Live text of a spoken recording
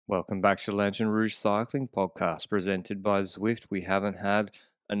Welcome back to Lanterne Rouge Cycling Podcast presented by Zwift. We haven't had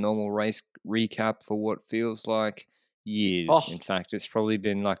a normal race recap for what feels like years. Oh, In fact, it's probably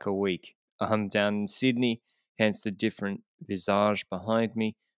been like a week. I'm down in Sydney, hence the different visage behind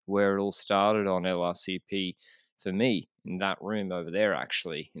me, where it all started on LRCP for me in that room over there,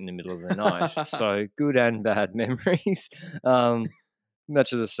 actually, in the middle of the night. So good and bad memories.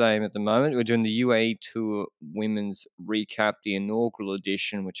 Much of the same at the moment. We're doing the UAE Tour Women's Recap, the inaugural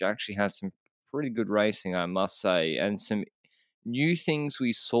edition, which actually had some pretty good racing, I must say, and some new things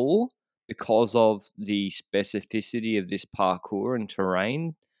we saw because of the specificity of this parkour and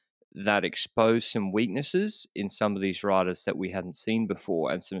terrain that exposed some weaknesses in some of these riders that we hadn't seen before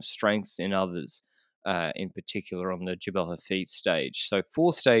and some strengths in others, in particular on the Jebel Hafid stage. So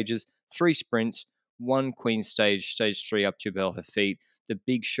 4 stages, 3 sprints, 1 Queen stage, stage 3 up Jebel Hafid. The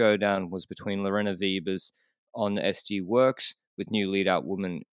big showdown was between Lorena Wiebes on SD Works with new lead-out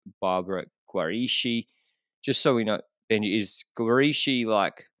woman Barbara Guarishi. Just so we know, Benji, is Guarishi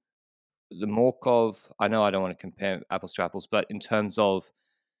like the Morkov? I know I don't want to compare apples to apples, but in terms of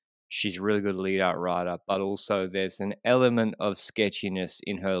she's a really good lead-out rider, but also there's an element of sketchiness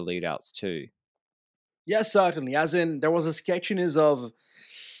in her lead-outs too. yes, certainly. As in, there was a sketchiness of,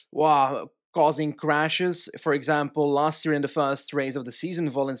 wow, causing crashes. For example, last year in the first race of the season,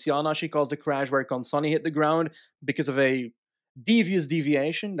 Valenciana, she caused a crash where Consani hit the ground because of a devious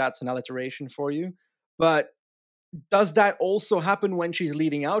deviation. That's an alliteration for you. But does that also happen when she's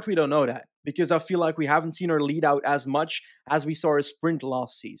leading out? We don't know that because I feel like we haven't seen her lead out as much as we saw her sprint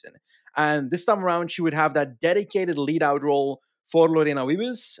last season. And this time around, she would have that dedicated lead out role for Lorena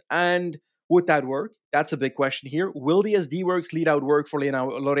Wiebes. And would that work? That's a big question here. Will the SD Works lead out work for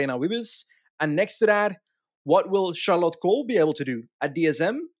Lorena Wiebes? And next to that, what will Charlotte Cole be able to do at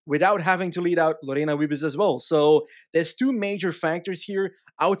DSM without having to lead out Lorena Wiebes as well? So there's two major factors here.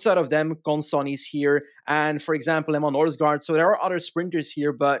 Outside of them, Consoni's here, and for example, Emma Norsgaard. So there are other sprinters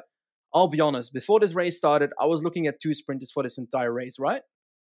here, but I'll be honest, before this race started, I was looking at 2 sprinters for this entire race, right?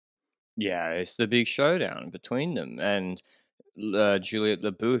 Yeah, it's the big showdown between them. And Juliette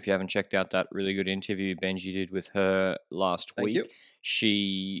Lebeau, if you haven't checked out that really good interview Benji did with her last Thank you. week,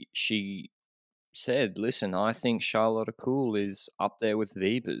 she said, listen, I think Charlotte Cool is up there with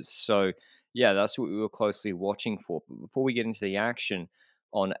Wiebes. So, yeah, that's what we were closely watching for. But before we get into the action,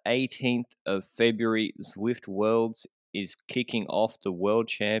 on 18th of February, Zwift Worlds is kicking off the World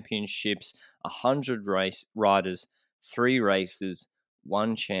Championships. 100 race riders, 3 races,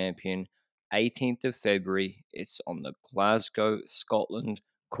 1 champion. 18th of February, it's on the Glasgow, Scotland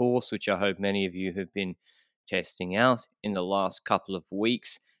course, which I hope many of you have been testing out in the last couple of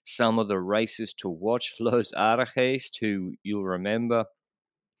weeks. Some of the races to watch, Los Arajes, who you'll remember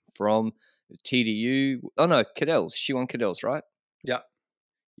from TDU. Oh no, Cadell's. She won Cadell's, right? Yeah.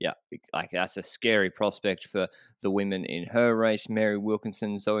 Yeah, like that's a scary prospect for the women in her race. Mary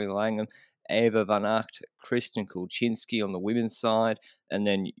Wilkinson, Zoe Langham, Eva Van Aert, Kristen Kulczynski on the women's side, and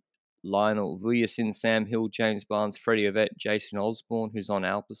then Lionel Vujasin, Sam Hill, James Barnes, Freddie Ovett, Jason Osborne, who's on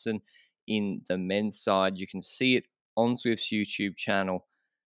Alpecin in the men's side. You can see it on Zwift's YouTube channel.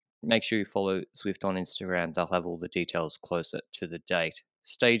 Make sure you follow Zwift on Instagram. They'll have all the details closer to the date.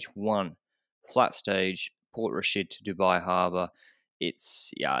 Stage 1, flat stage, Port Rashid to Dubai Harbour.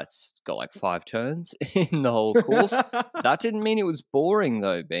 It's got like 5 turns in the whole course. That didn't mean it was boring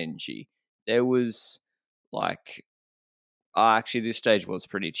though, Benji. There was like, actually this stage was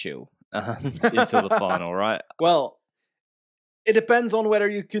pretty chill until the final, right? Well, it depends on whether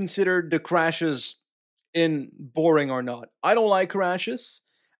you consider the crashes in boring or not. I don't like crashes,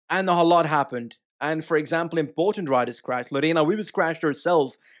 and a lot happened. And for example, important riders crashed. Lorena Wiebes crashed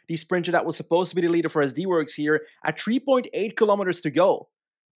herself, the sprinter that was supposed to be the leader for SD Works here, at 3.8 kilometers to go.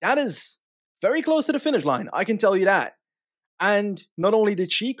 That is very close to the finish line, I can tell you that. And not only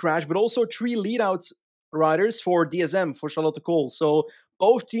did she crash, but also 3 lead-out riders for DSM, for Charlotte Cole. So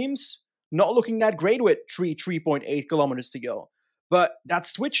both teams not looking that great with 3.8 kilometers to go. But that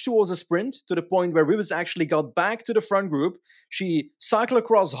switch towards a sprint to the point where Wiebes actually got back to the front group. She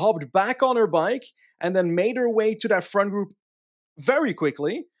cyclocross hopped back on her bike and then made her way to that front group very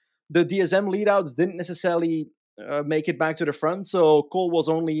quickly. The DSM leadouts didn't necessarily make it back to the front, so Cole was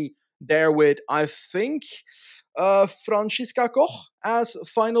only there with, I think, Francisca Koch as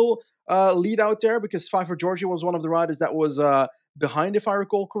final lead out there, because Pfeiffer Georgia was one of the riders that was behind, if I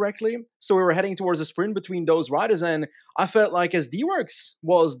recall correctly. So we were heading towards a sprint between those riders, and I felt like SD Works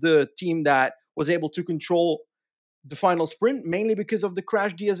was the team that was able to control the final sprint, mainly because of the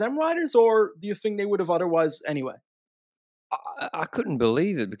crash DSM riders, or do you think they would have otherwise anyway? I couldn't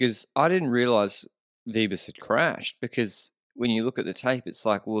believe it because I didn't realize Wiebes had crashed because when you look at the tape, it's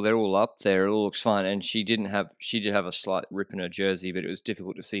like, well, they're all up there. It all looks fine. And she did have a slight rip in her jersey, but it was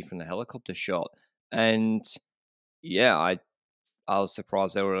difficult to see from the helicopter shot. And yeah, I was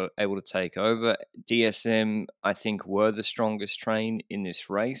surprised they were able to take over. DSM, I think, were the strongest train in this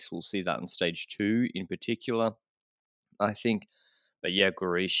race. We'll see that in stage 2 in particular, I think. But yeah,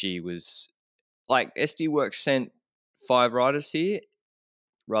 Gorishi was like, SD Works sent 5 riders here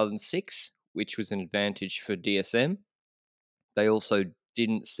rather than 6, which was an advantage for DSM. They also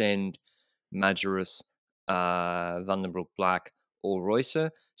didn't send Majerus, Vandenbroek Black, or Reusser.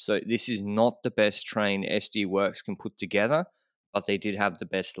 So this is not the best train SD Works can put together, but they did have the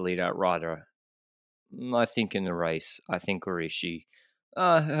best lead-out rider, I think, in the race. I think Gorishi.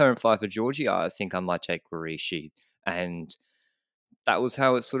 Her and 5 for Georgie, I think I might take Gorishi. And that was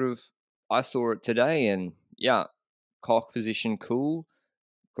how it sort of, I saw it today. And yeah, Koch position cool.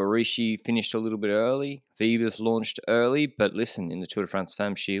 Gorishi finished a little bit early. Vibes launched early, but listen, in the Tour de France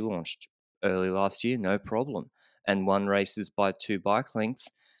Femmes, she launched early last year, no problem, and won races by 2 bike lengths.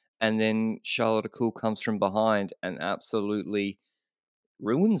 And then Charlotte Cool comes from behind and absolutely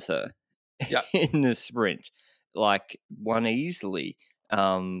ruins her Yeah. in the sprint, like won easily,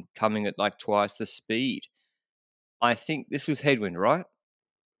 coming at like twice the speed. I think this was headwind, right?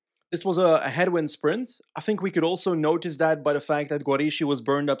 This was a headwind sprint. I think we could also notice that by the fact that Guarishi was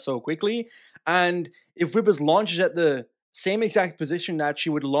burned up so quickly. And if Wibes launches at the same exact position that she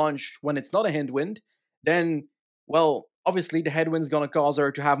would launch when it's not a headwind, then, well, obviously the headwind's going to cause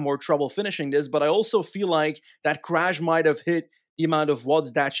her to have more trouble finishing this. But I also feel like that crash might have hit the amount of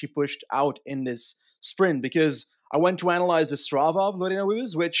watts that she pushed out in this sprint, because I went to analyze the Strava of Lorena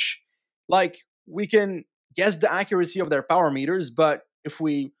Wibes, which, like, we can guess the accuracy of their power meters, but if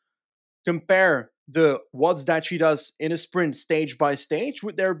we compare the watts that she does in a sprint stage by stage,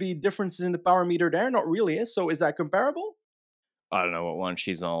 would there be differences in the power meter there? Not really. So is that comparable? I don't know what one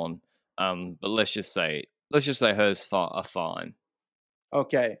she's on, but let's just say hers are fine.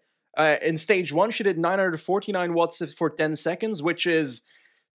 Okay. In stage 1, she did 949 watts for 10 seconds, which is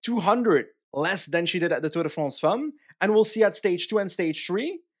 200 less than she did at the Tour de France Femmes. And we'll see at stage 2 and stage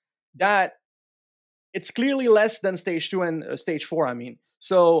 3 that it's clearly less than stage 2 and stage 4, I mean.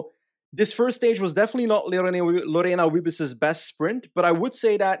 So this first stage was definitely not Lorena Wibes' best sprint, but I would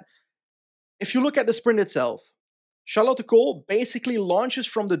say that if you look at the sprint itself, Charlotte Cole basically launches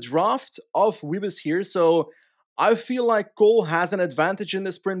from the draft of Wibes here, so I feel like Cole has an advantage in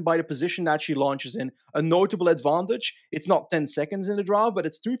the sprint by the position that she launches in. A notable advantage. It's not 10 seconds in the draft, but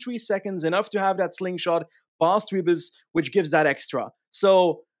it's 2-3 seconds, enough to have that slingshot past Wibes, which gives that extra.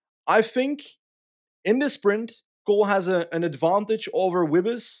 So I think in this sprint, Cole has an advantage over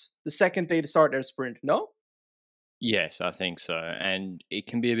Wibes the second they start their sprint, no? Yes, I think so. And it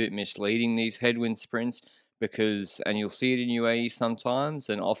can be a bit misleading, these headwind sprints, because, and you'll see it in UAE sometimes,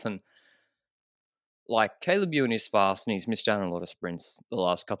 and often, like Caleb Ewan is fast and he's missed out on a lot of sprints the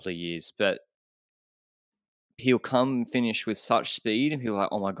last couple of years, but he'll come finish with such speed and people are like,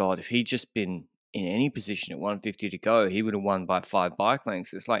 oh my God, if he'd just been in any position at 150 to go, he would have won by 5 bike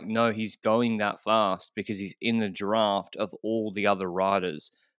lengths. It's like, no, he's going that fast because he's in the draft of all the other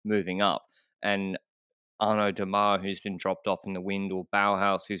riders moving up. And Arnaud Demar, who's been dropped off in the wind, or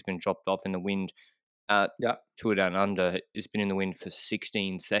Bauhaus, who's been dropped off in the wind at Tour Down Under, has been in the wind for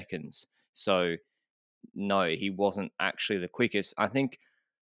 16 seconds. So, no, he wasn't actually the quickest. I think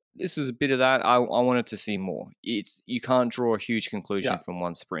this was a bit of that. I wanted to see more. You can't draw a huge conclusion from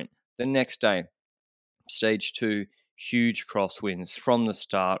one sprint. The next day, stage 2, huge crosswinds from the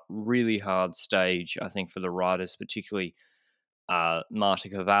start. Really hard stage, I think, for the riders, particularly Marta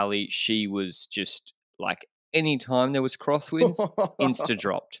Cavalli. She was just like, anytime there was crosswinds, insta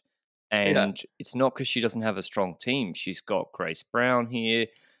dropped. And it's not because she doesn't have a strong team. She's got Grace Brown here,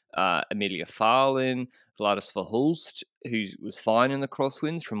 Amelia Farlin, Gladys Verhulst, who was fine in the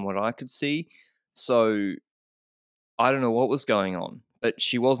crosswinds from what I could see. So I don't know what was going on, but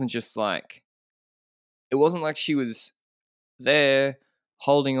she wasn't just like, it wasn't like she was there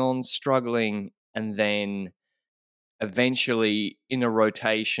holding on, struggling, and then eventually in a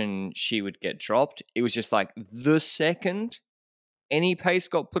rotation she would get dropped. It was just like the second any pace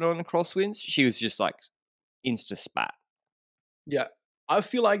got put on the crosswinds, she was just like insta spat. Yeah. I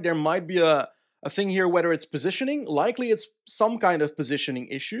feel like there might be a thing here, whether it's positioning. Likely it's some kind of positioning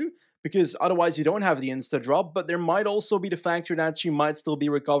issue, because otherwise you don't have the insta drop. But there might also be the factor that she might still be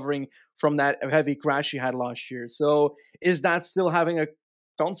recovering from that heavy crash she had last year. So is that still having a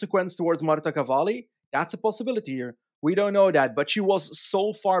consequence towards Marta Cavalli? That's a possibility here. We don't know that, but she was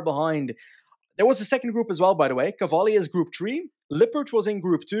so far behind. There was a second group as well, by the way. Cavalli is group 3. Lippert was in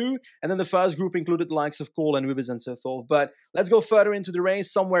group 2. And then the first group included the likes of Cole and Wibbes and so forth. But let's go further into the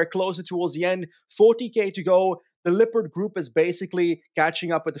race, somewhere closer towards the end. 40k to go. The Lippert group is basically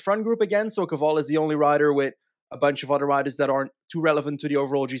catching up with the front group again. So Cavalli is the only rider with a bunch of other riders that aren't too relevant to the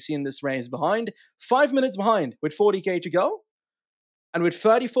overall GC in this race behind. 5 minutes behind with 40k to go. And with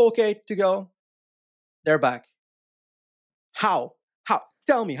 34k to go, they're back. How?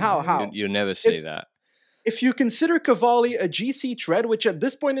 Tell me, how? You'll never see that. If you consider Cavalli a GC tread, which at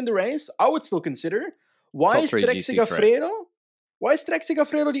this point in the race, I would still consider, why is Trek Segafredo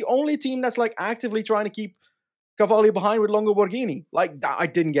the only team that's like actively trying to keep Cavalli behind with Longo Borghini? Like, I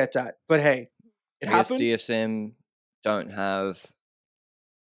didn't get that. But hey, it happened. DSM don't have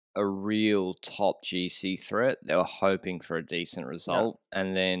a real top GC threat. They were hoping for a decent result. Yeah.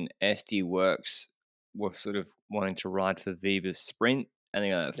 And then SD Works were sort of wanting to ride for Viva's sprint. And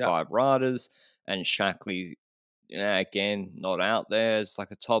they got 5 riders. And Shackley, again, not out there. It's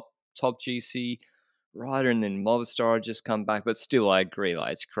like a top GC rider. And then Movistar just come back. But still, I agree.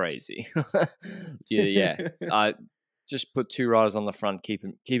 Like, it's crazy. I just put 2 riders on the front. Keep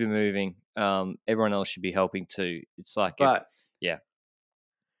it moving. Everyone else should be helping too. It's like, it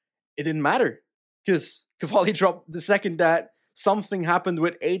didn't matter. Because Cavalli dropped the second that something happened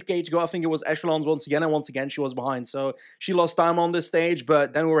with 8k to go. I think it was Echelons once again, and once again she was behind. So she lost time on this stage,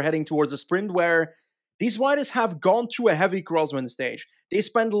 but then we were heading towards a sprint where these riders have gone through a heavy crosswind stage. They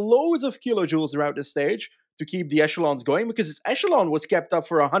spent loads of kilojoules throughout the stage to keep the Echelons going because its Echelon was kept up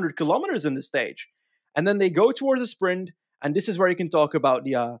for 100 kilometers in the stage. And then they go towards a sprint, and this is where you can talk about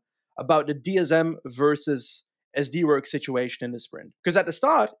the DSM versus SD Works situation in the sprint. Because at the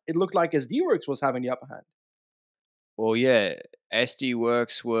start, it looked like SD Works was having the upper hand. Well, yeah, SD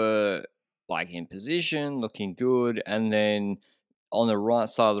Works were like in position, looking good, and then on the right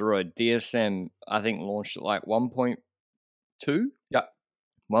side of the road, DSM, I think, launched at like 1.2? Yeah.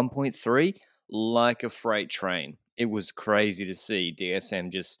 1.3, like a freight train. It was crazy to see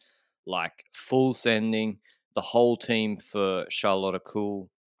DSM just like full sending the whole team for Charlotte Cool,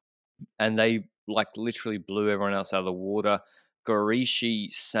 and they like literally blew everyone else out of the water.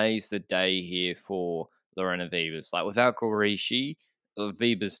 Gorishi saves the day here for Lorena Vivas. Like, without Gorishi,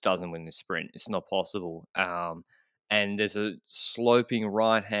 Vivas doesn't win the sprint. It's not possible. And there's a sloping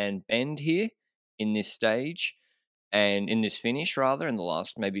right-hand bend here in this stage, and in this finish, rather, in the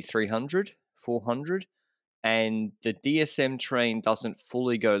last maybe 300, 400. And the DSM train doesn't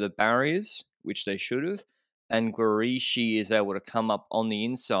fully go to the barriers, which they should have. And Gorishi is able to come up on the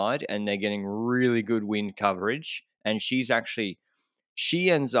inside, and they're getting really good wind coverage. And she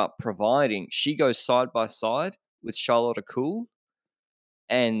ends up providing, she goes side by side with Charlotte Cool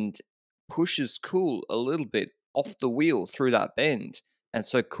and pushes Cool a little bit off the wheel through that bend. And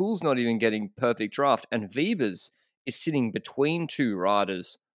so Cool's not even getting perfect draft. And Vibers is sitting between 2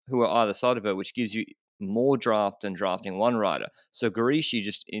 riders who are either side of her, which gives you more draft than drafting 1 rider. So Gorishi,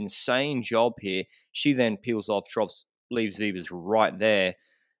 just insane job here. She then peels off, drops, leaves Vibers right there.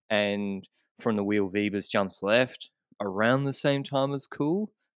 And from the wheel, Vibers jumps left around the same time as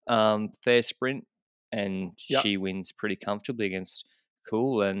Cool. Fair sprint. And she wins pretty comfortably against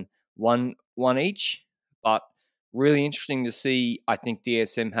Cool, and one each. But really interesting to see. I think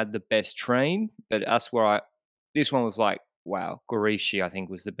DSM had the best train, but this one was like, wow, Gorishi, I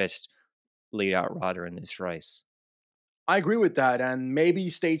think, was the best lead-out rider in this race. I agree with that, and maybe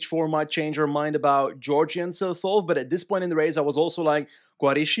stage 4 might change our mind about Georgia and so forth, but at this point in the race, I was also like,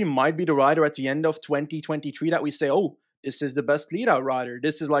 Gorishi might be the rider at the end of 2023 that we say, oh, this is the best lead-out rider.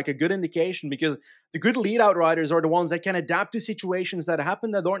 This is like a good indication, because the good lead-out riders are the ones that can adapt to situations that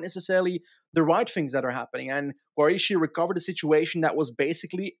happen that aren't necessarily the right things that are happening. And Gorishi recovered a situation that was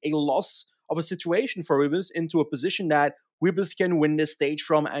basically a loss of a situation for Wibbes into a position that Wibbes can win this stage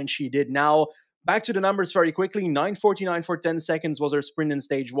from, and she did. Now, back to the numbers very quickly. 9:49 for 10 seconds was her sprint in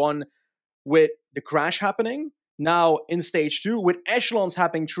stage 1 with the crash happening. Now, in stage 2, with echelons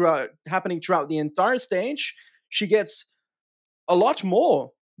happening throughout the entire stage, she gets a lot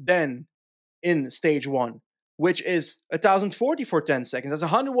more than in stage 1, which is 1,040 for 10 seconds. That's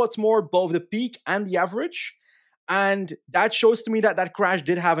 100 watts more, both the peak and the average. And that shows to me that that crash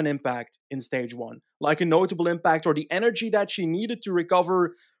did have an impact in stage 1, like a notable impact, or the energy that she needed to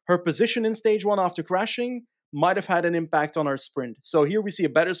recover her position in stage 1 after crashing might have had an impact on her sprint. So here we see a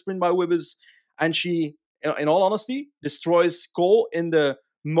better sprint by Wibbes, and she, in all honesty, destroys Cole in the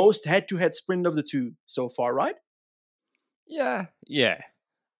most head-to-head sprint of the 2 so far, right? Yeah,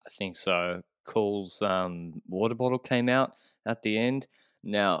 I think so. Cole's water bottle came out at the end.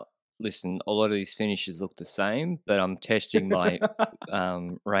 Now, listen, a lot of these finishes look the same, but I'm testing my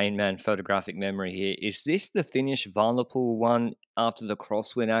Rain Man photographic memory here. Is this the finish Vanderpool one after the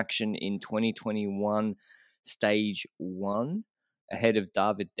crosswind action in 2021, stage 1, ahead of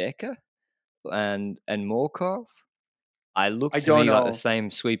David Decker and Morkov? I look I to don't me like the know. same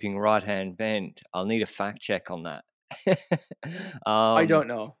sweeping right hand bend. I'll need a fact check on that. I don't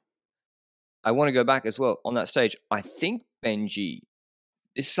know. I want to go back as well on that stage. I think Benji,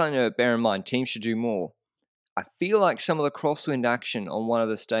 this is something to bear in mind. Teams should do more. I feel like some of the crosswind action on one of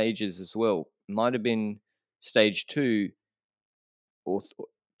the stages as well might have been stage 2 or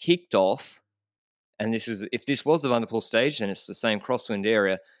kicked off. And this is, if this was the Vanderpool stage, then it's the same crosswind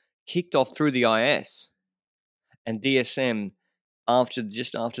area. Kicked off through the IS and DSM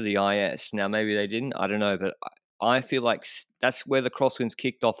just after the IS. Now maybe they didn't. I don't know, but I feel like that's where the crosswinds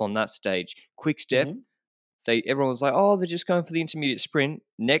kicked off on that stage. Quick step. Mhm. Everyone was like, oh, they're just going for the intermediate sprint.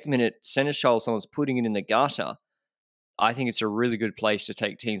 Next minute, Seneschal, someone's putting it in the gutter. I think it's a really good place to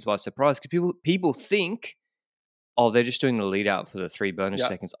take teams by surprise because people think, oh, they're just doing the lead out for the 3 bonus Yeah.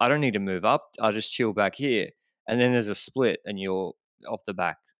 seconds. I don't need to move up. I'll just chill back here. And then there's a split and you're off the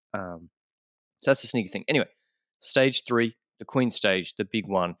back. So that's a sneaky thing. Anyway, stage 3, the Queen stage, the big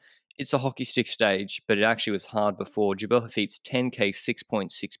one. It's a hockey stick stage, but it actually was hard before. Jabal Hafid's 10K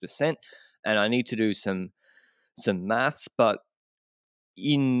 6.6%. And I need to do some maths, but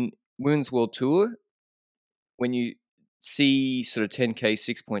in Women's World Tour, when you see sort of 10K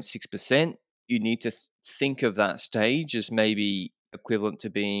 6.6%, you need to think of that stage as maybe equivalent to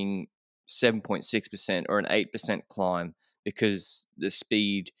being 7.6% or an 8% climb because the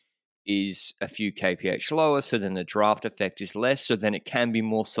speed is a few kph lower, so then the draft effect is less, so then it can be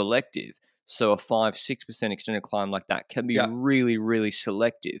more selective. So a 5-6% extended climb like that can be Yeah. really, really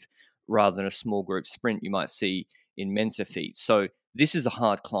selective rather than a small group sprint you might see in Mensa feet. So this is a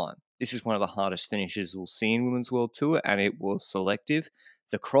hard climb. This is one of the hardest finishes we'll see in Women's World Tour, and it was selective.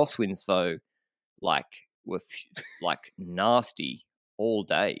 The crosswinds, though, were nasty all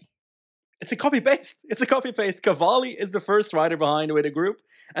day. It's a copy paste. It's a copy paste. Cavalli is the first rider behind with a group,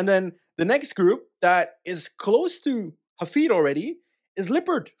 and then the next group that is close to Hafid already is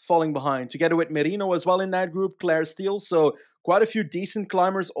Lippert falling behind, together with Merino as well in that group. Claire Steele, so quite a few decent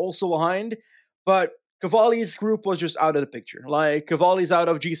climbers also behind, but Cavalli's group was just out of the picture. Like Cavalli's out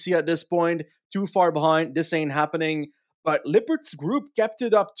of GC at this point, too far behind. This ain't happening. But Lippert's group kept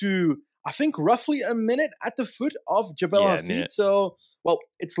it up to, I think, roughly a minute at the foot of Jabal Hafid. So, well,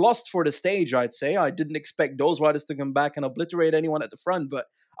 it's lost for the stage, I'd say. I didn't expect those riders to come back and obliterate anyone at the front, but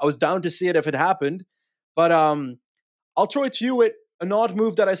I was down to see it if it happened. But I'll throw it to you with an odd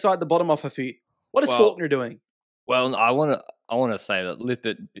move that I saw at the bottom of Hafid. What is Faulkner doing? Well, I want to say that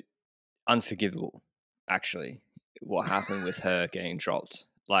Lippert, unforgivable, actually, what happened with her getting dropped.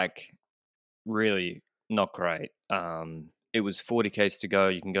 Like, really not great. It was 40Ks to go.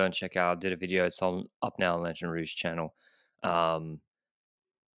 You can go and check out. I did a video. It's up now on Lanterne Rouge channel.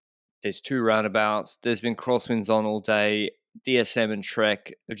 There's 2 roundabouts. There's been crosswinds on all day. DSM and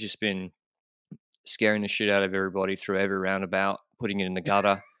Trek have just been scaring the shit out of everybody through every roundabout, putting it in the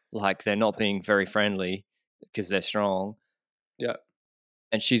gutter. Like they're not being very friendly because they're strong. Yeah.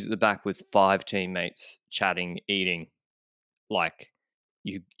 And she's at the back with 5 teammates chatting, eating. Like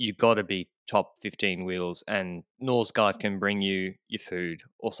you got to be top 15 wheels, and Norsgaard can bring you your food,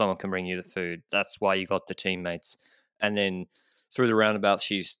 or someone can bring you the food. That's why you got the teammates. And then through the roundabout,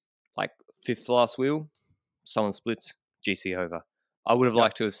 she's like 5th last wheel. Someone splits, GC over. I would have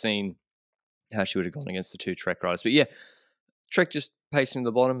liked to have seen how she would have gone against the 2 Trek riders. But yeah, Trek just pacing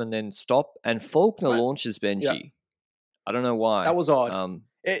the bottom and then stop. And Faulkner launches Benji. Yeah. I don't know why. That was odd.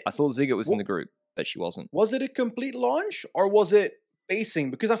 I thought Ziggett was in the group, but she wasn't. Was it a complete launch or was it pacing?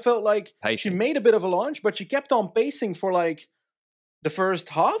 Because I felt like she made a bit of a launch, but she kept on pacing for like the first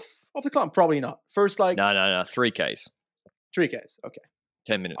half of the climb. Probably not. First, like no, 3Ks. 3Ks. Okay.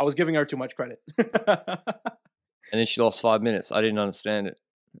 10 minutes. I was giving her too much credit. And then she lost 5 minutes. I didn't understand it.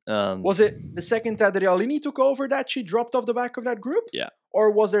 Was it the second that Adrialini took over that she dropped off the back of that group? Yeah. Or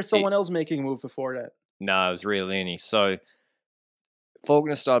was there someone else making a move before that? No, it was Riolini. So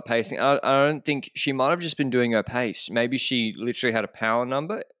Faulkner started pacing. I don't think she might have just been doing her pace. Maybe she literally had a power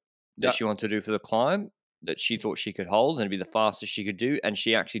number that she wanted to do for the climb that she thought she could hold and it'd be the fastest she could do. And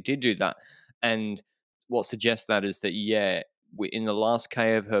she actually did do that. And what suggests that is that, in the last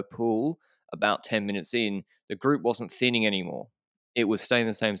K of her pool, about 10 minutes in, the group wasn't thinning anymore. It was staying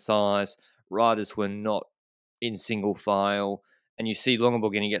the same size. Riders were not in single file. And you see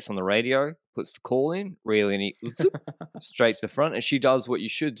Longaborghini gets on the radio, puts the call in, really straight to the front. And she does what you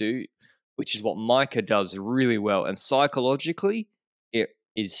should do, which is what Micah does really well. And psychologically, it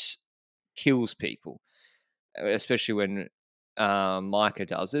is kills people, especially when Micah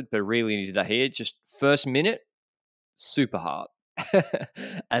does it. But really did that here. Just first minute, super hard.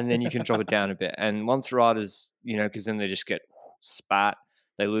 And then you can drop it down a bit. And once riders, because then they just get spat,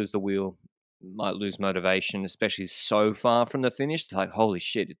 they lose the wheel, might lose motivation, especially so far from the finish. They're like, holy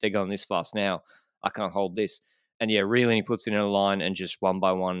shit, if they're going this fast now, I can't hold this. And yeah, really, he puts it in a line and just one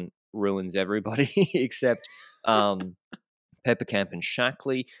by one ruins everybody except Peppercamp and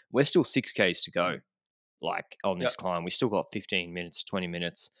Shackley. We're still 6Ks to go, on this climb. We still got 15 minutes, 20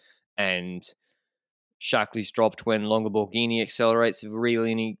 minutes. And Shackley's dropped when Longoborghini accelerates.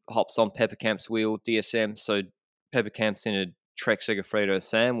 Riolini hops on Peppercamp's wheel, DSM. So Peppercamp's in a Trek Segafredo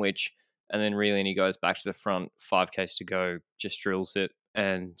sandwich. And then Riolini goes back to the front, 5Ks to go, just drills it.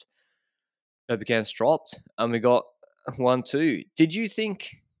 And Peppercamp's dropped. And we got 1-2. Did you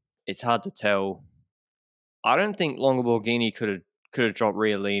think, it's hard to tell, I don't think Longoborghini could have dropped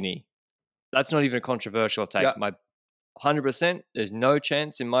Riolini. That's not even a controversial take. Yeah. My 100%, there's no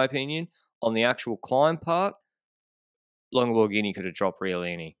chance, in my opinion, on the actual climb part, Longoborghini could have dropped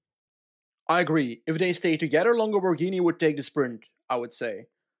Riolini. I agree. If they stay together, Longoborghini would take the sprint, I would say.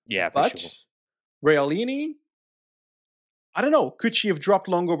 Yeah, but sure. Riolini, I don't know. Could she have dropped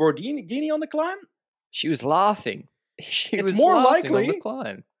Longoborghini on the climb? She was laughing. It's more laughing likely on the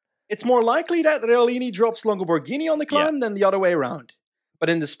climb. It's more likely that Riolini drops Longoborghini on the climb than the other way around. But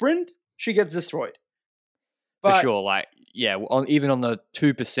in the sprint, she gets destroyed. For sure, even on the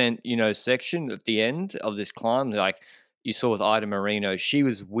 2%, section at the end of this climb, like you saw with Ida Marino, she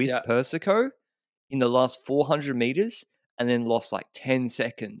was with Persico in the last 400 meters and then lost 10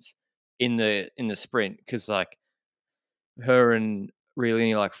 seconds in the sprint because her and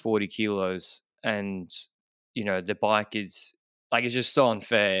Riolini 40 kilos and the bike is it's just so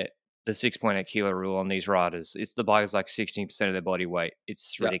unfair. The 6.8 kilo rule on these riders. The bike is 16% of their body weight.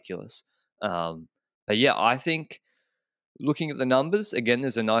 It's ridiculous. But yeah, I think looking at the numbers, again,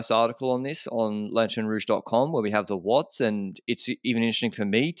 there's a nice article on this on lanternrouge.com where we have the watts, and it's even interesting for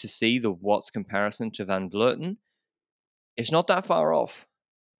me to see the watts comparison to Van Vleuten. It's not that far off.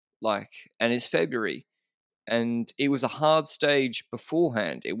 And it's February. And it was a hard stage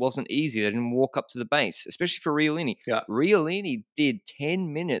beforehand. It wasn't easy. They didn't walk up to the base, especially for Riolini. Yeah. Riolini did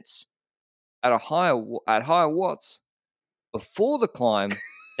 10 minutes at higher watts before the climb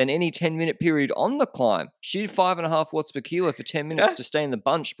than any 10-minute period on the climb. She did 5.5 watts per kilo for 10 minutes to stay in the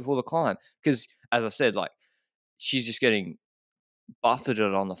bunch before the climb. Because, as I said, she's just getting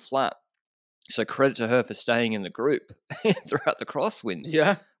buffeted on the flat. So credit to her for staying in the group throughout the crosswinds.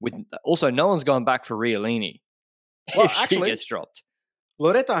 Yeah. Also, no one's going back for Riolini if she gets dropped.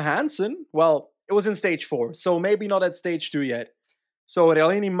 Loretta Hansen, it was in stage 4, so maybe not at stage 2 yet. So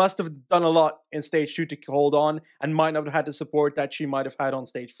Riolini must have done a lot in stage 2 to hold on and might not have had the support that she might have had on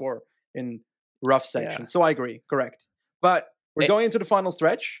stage 4 in rough section. So I agree, correct. But we're going into the final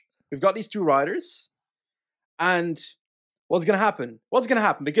stretch. We've got these two riders. And what's going to happen?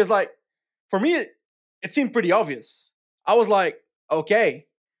 Because for me, it seemed pretty obvious. I was like, okay,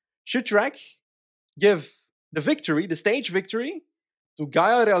 should Trek give the stage victory to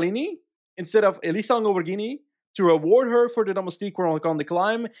Gaia Riolini instead of Elisa Longoborghini to reward her for the domestique work on the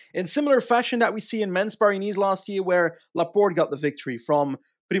climb in similar fashion that we see in men's Paris-Nice last year where Laporte got the victory from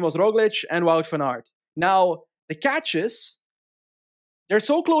Primoz Roglic and Wout van Aert. Now, the catch is, they're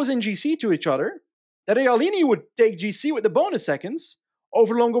so close in GC to each other that Riolini would take GC with the bonus seconds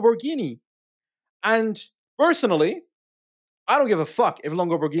over Longoborghini. And personally, I don't give a fuck if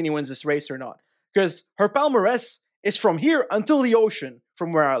Longoborghini wins this race or not, because her palmarès is from here until the ocean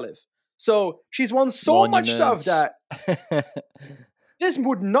from where I live. So she's won so much stuff that this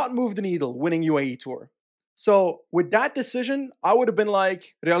would not move the needle winning UAE Tour. So with that decision, I would have been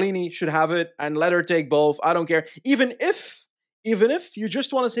like, Riolini should have it and let her take both. I don't care. Even if you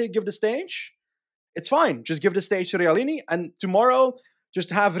just want to say give the stage, it's fine. Just give the stage to Riolini, and tomorrow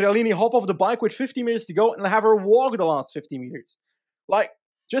just have Riolini hop off the bike with 50 meters to go and have her walk the last 50 meters.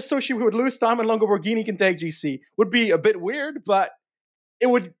 Just so she would lose time and Longoborghini can take GC. Would be a bit weird, but it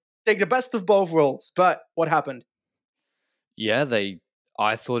would take the best of both worlds. But what happened? Yeah,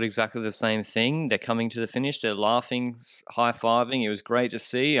 I thought exactly the same thing. They're coming to the finish. They're laughing, high-fiving. It was great to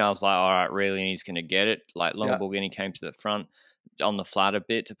see. I was like, all right, Riolini's going to get it. Longoborghini came to the front on the flat a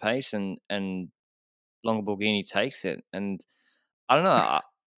bit to pace, and Longoborghini takes it. And I don't know.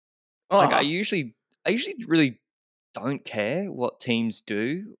 I usually really don't care what teams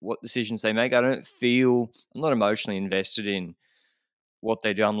do, what decisions they make. I'm not emotionally invested in what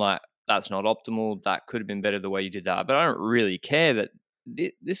they do. I'm like, that's not optimal. That could have been better the way you did that. But I don't really care. But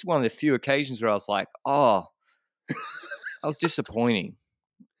this is one of the few occasions where I was like, oh, that was disappointing.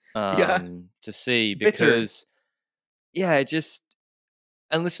 Yeah. to see Bitter. because, yeah, it just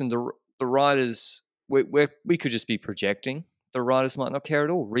and listen, the riders we could just be projecting. The riders might not care at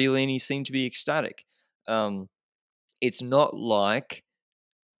all. Riolini seemed to be ecstatic. It's not like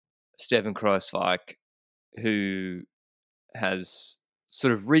Stefan Kruijswijk, who has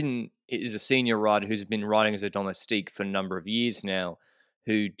sort of is a senior rider who's been riding as a domestique for a number of years now,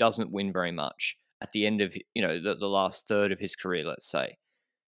 who doesn't win very much at the end of the last third of his career, let's say.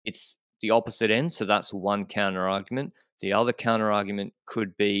 It's the opposite end, so that's one counter argument. The other counter argument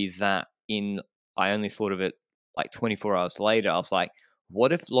could be that I only thought of it like 24 hours later. I was like,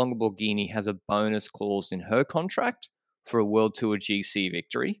 what if Longoborghini has a bonus clause in her contract for a World Tour GC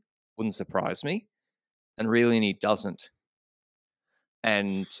victory? Wouldn't surprise me. And Riolini doesn't.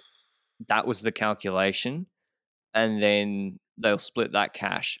 And that was the calculation. And then they'll split that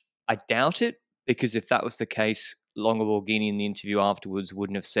cash. I doubt it, because if that was the case, Longoborghini in the interview afterwards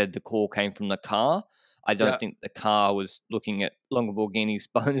wouldn't have said the call came from the car. I don't think the car was looking at Longoborghini's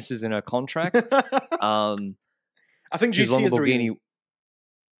bonuses in her contract. I think GC is the reason.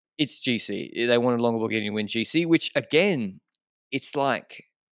 It's GC. They wanted Longoborghini to win GC, which again, it's like,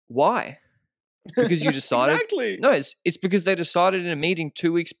 why? Because you decided. Exactly. No, it's because they decided in a meeting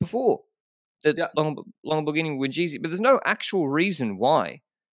 2 weeks before that Longoborghini would win GC, but there's no actual reason why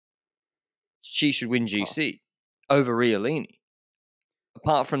she should win GC over Riolini.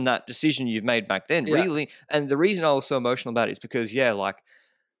 Apart from that decision you've made back then, really. And the reason I was so emotional about it is because,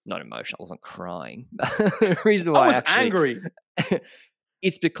 not emotional, I wasn't crying. The reason why I was angry.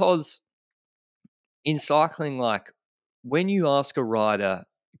 It's because in cycling, like, when you ask a rider,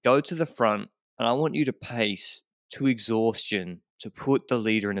 go to the front, and I want you to pace to exhaustion to put the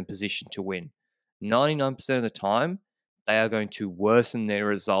leader in a position to win, 99% of the time, they are going to worsen their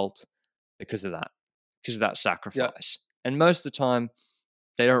result because of that sacrifice. And most of the time,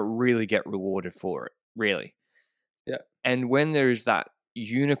 they don't really get rewarded for it, really. Yeah. And when there is that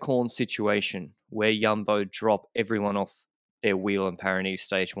unicorn situation where Jumbo drop everyone off their wheel in Paris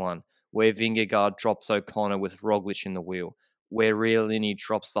Stage 1, where Vingegaard drops O'Connor with Roglic in the wheel, where Riolini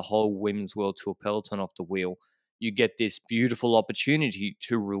drops the whole Women's World Tour peloton off the wheel, you get this beautiful opportunity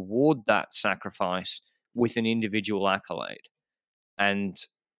to reward that sacrifice with an individual accolade. And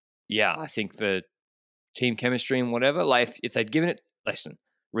I think for team chemistry and whatever, like if they'd given it, listen,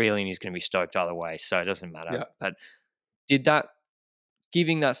 Riolini's going to be stoked either way, so it doesn't matter. Yeah. But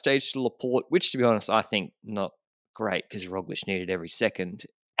giving that stage to Laporte, which to be honest, I think not great, because Roglic needed every second.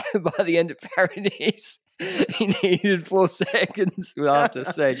 By the end of Paris, he needed 4 seconds after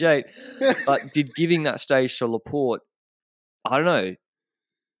stage 8. But did giving that stage to Laporte, I don't know,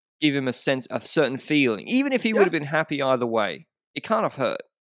 give him a certain feeling, even if he would have been happy either way? It can't have hurt.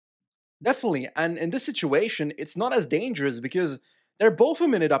 Definitely. And in this situation, it's not as dangerous because they're both a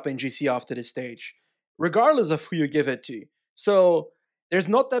minute up in GC after this stage, regardless of who you give it to. So there's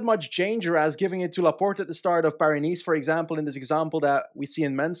not that much danger as giving it to Laporte at the start of Paris-Nice, for example, in this example that we see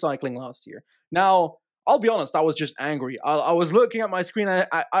in men's cycling last year. Now, I'll be honest, I was just angry. I was looking at my screen.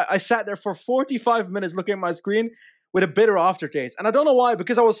 I sat there for 45 minutes looking at my screen with a bitter aftertaste. And I don't know why,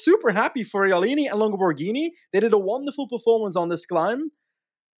 because I was super happy for Riolini and Longoborghini. They did a wonderful performance on this climb.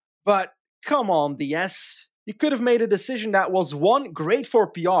 But come on, DS. You could have made a decision that was, one, great for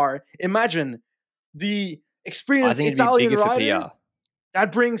PR. Imagine the experienced Italian rider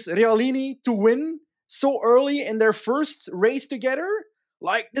that brings Riolini to win so early in their first race together.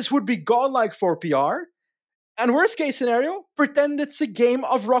 Like, this would be godlike for PR. And worst case scenario, pretend it's a game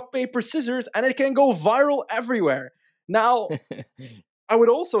of rock, paper, scissors, and it can go viral everywhere. Now, I would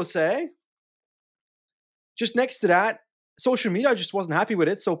also say, just next to that, social media just wasn't happy with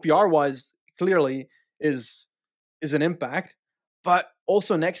it. So PR-wise, clearly is an impact. But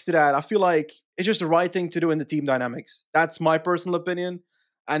also next to that, I feel like it's just the right thing to do in the team dynamics. That's my personal opinion.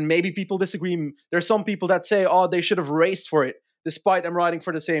 And maybe people disagree. There's some people that say, they should have raced for it, despite them riding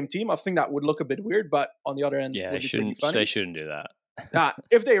for the same team. I think that would look a bit weird, but on the other end, they shouldn't do that.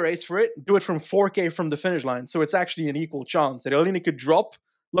 If they race for it, do it from 4K from the finish line. So it's actually an equal chance. Riolini could drop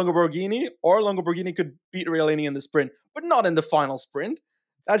Longoborghini, or Longoborghini could beat Riolini in the sprint, but not in the final sprint.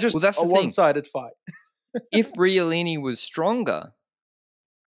 That's just a one-sided fight. If Riolini was stronger,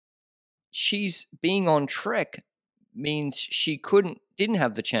 she's being on trek means she didn't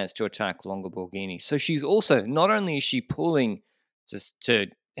have the chance to attack Longoborghini. So she's also, not only is she pulling to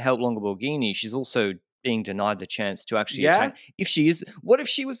help Longoborghini, she's also being denied the chance to actually attack. What if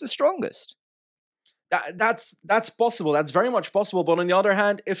she was the strongest? That's possible. That's very much possible. But on the other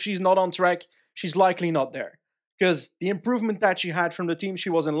hand, if she's not on track, she's likely not there. because the improvement that she had from the team she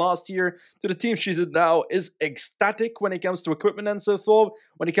was in last year to the team she's in now is ecstatic when it comes to equipment and so forth,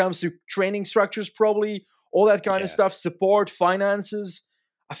 when it comes to training structures, probably all that kind of Yeah. stuff, support, finances.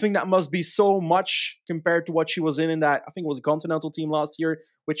 I think that must be so much compared to what she was in that, I think it was a continental team last year,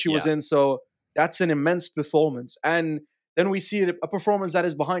 which she was Yeah. in. So that's an immense performance. And then we see a performance that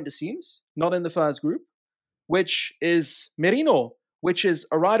is behind the scenes, not in the first group, which is Merino, which is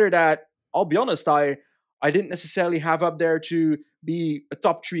a rider that, I'll be honest, I didn't necessarily have up there to be a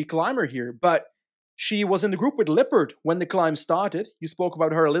top 3 climber here, but she was in the group with Lippert when the climb started. You spoke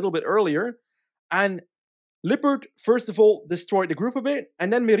about her a little bit earlier. And Lippert, first of all, destroyed the group a bit,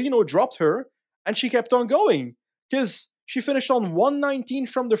 and then Merino dropped her, and she kept on going because she finished on 119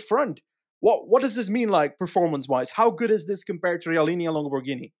 from the front. What does this mean, like, performance-wise? How good is this compared to Realini and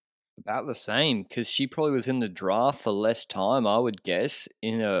Longoborghini? About the same, because she probably was in the draft for less time, I would guess.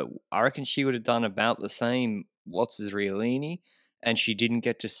 I reckon she would have done about the same lots as Riolini, and she didn't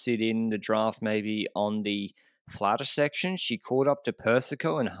get to sit in the draft maybe on the flatter section. She caught up to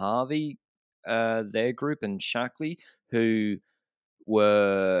Persico and Harvey, their group, and Shackley, who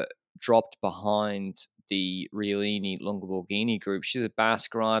were dropped behind the Riolini Longoborghini group. She's a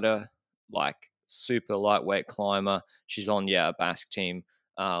Basque rider, like super lightweight climber. She's on, a Basque team.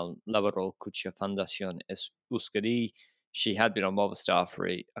 Laboral Cuccia Fundación Euskadi. She had been on Movistar for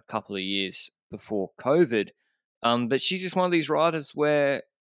a couple of years before COVID. But she's just one of these riders where,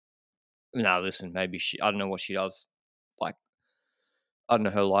 now listen, maybe I don't know what she does. Like, I don't know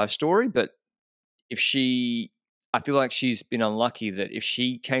her life story, but I feel like she's been unlucky that if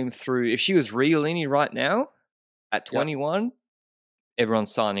she came through, if she was Riolini right now at Yeah, 21,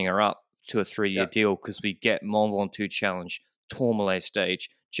 everyone's signing her up to a 3-year yeah. deal because we get Mont Ventoux Challenge, Tourmalet stage,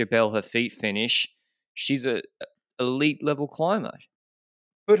 Jebel Hafit finish. She's a elite level climber.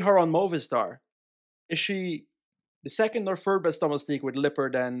 Put her on Movistar. Is she the second or third best domestique with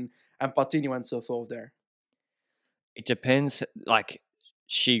Lippert and Patino and so forth there? It depends. Like,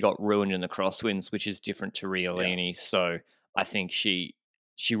 she got ruined in the crosswinds, which is different to Yeah. Riolini. So I think she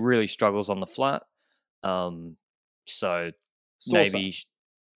really struggles on the flat. So Sosa. maybe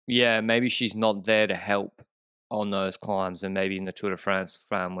maybe she's not there to help on those climbs, and maybe in the Tour de France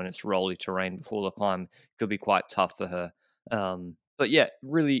when it's rolly terrain before the climb, it could be quite tough for her. But yeah,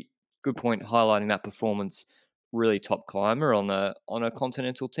 really good point highlighting that performance. Really top climber on a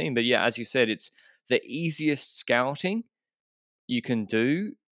continental team. But yeah, as you said, it's the easiest scouting you can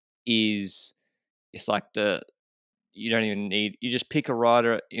do is it's like you don't even need, you just pick a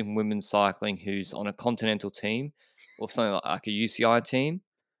rider in women's cycling who's on a continental team or something like a UCI team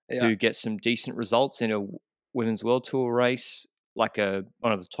Yeah. who gets some decent results in a women's world tour race, like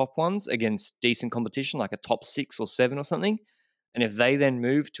one of the top ones against decent competition, like a top 6 or 7 or something. And if they then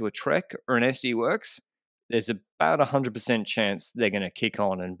move to a Trek or an SD Works, there's about 100% chance they're going to kick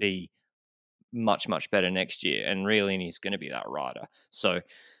on and be much, much better next year. And Riolini's going to be that rider. So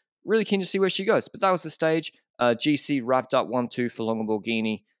really keen to see where she goes. But that was the stage. GC wrapped up 1-2 for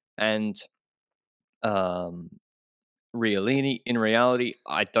Longoborghini and Riolini. In reality,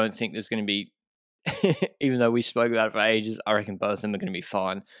 I don't think there's going to be, even though we spoke about it for ages, I reckon both of them are going to be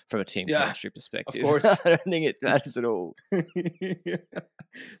fine from a team chemistry Of perspective. course. I don't think it matters at all.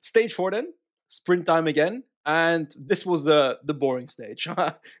 Stage 4 then, sprint time again. And this was the boring stage.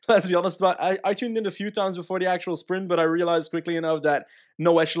 Let's be honest about it. I tuned in a few times before the actual sprint, but I realized quickly enough that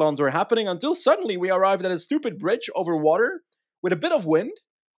no echelons were happening until suddenly we arrived at a stupid bridge over water with a bit of wind.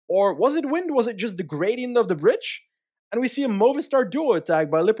 Or was it wind? Was it just the gradient of the bridge? And we see a Movistar duo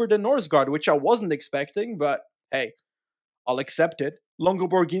attack by Lippert and Norsgaard, which I wasn't expecting, but hey, I'll accept it.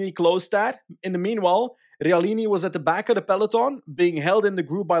 Longoborghini closed that. In the meanwhile, Riolini was at the back of the peloton, being held in the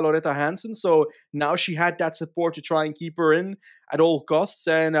group by Loretta Hansen. So now she had that support to try and keep her in at all costs.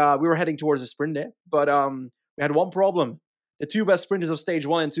 And we were heading towards a sprint there. But we had one problem. The 2 best sprinters of stage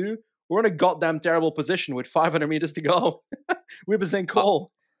 1 and 2 were in a goddamn terrible position with 500 meters to go. Wibbers and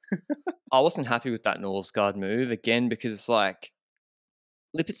Cole. I wasn't happy with that Norsgaard move again because it's like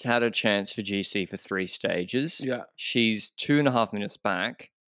Lippett's had a chance for GC for 3 stages. Yeah. She's 2.5 minutes back.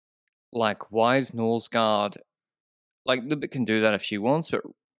 Like, why is Norsgaard, like, Lippett can do that if she wants, but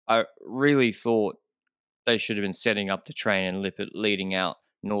I really thought they should have been setting up the train and Lippett leading out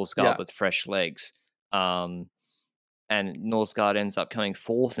Norsgaard with fresh legs. And Norsgaard ends up coming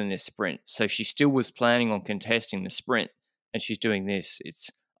 4th in this sprint. So she still was planning on contesting the sprint, and she's doing this.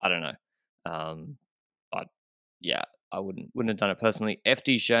 I don't know. But yeah, I wouldn't have done it personally.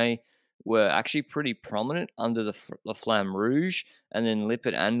 FDJ were actually pretty prominent under the Flamme Rouge, and then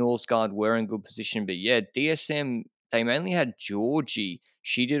Lippert and Norsgaard were in good position. But yeah, DSM they mainly had Georgie.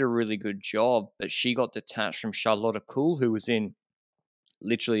 She did a really good job, but she got detached from Charlotta Cool, who was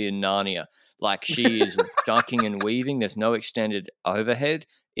literally in Narnia. Like, she is ducking and weaving. There's no extended overhead.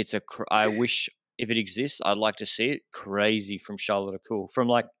 I wish if it exists, I'd like to see it. Crazy from Charlotte Cool. From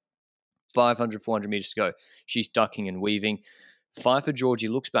like 500, 400 meters to go, she's ducking and weaving. Pfeiffer Georgie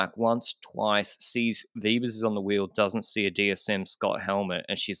looks back once, twice, sees Vebers is on the wheel, doesn't see a DSM Scott helmet,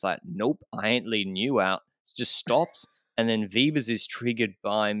 and she's like, nope, I ain't leading you out. Just stops. And then Vebers is triggered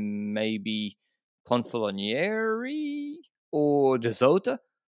by maybe Confalonieri or De Zota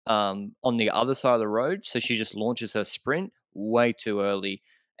on the other side of the road. So she just launches her sprint way too early,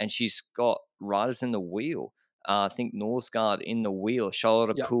 and she's got riders in the wheel. I think Norsgaard in the wheel.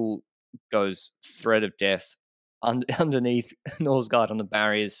 Charlotte Yeah. Cool goes threat of death underneath Norsgaard on the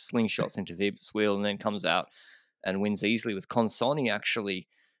barriers, slingshots into Vib's wheel, and then comes out and wins easily, with Consoni actually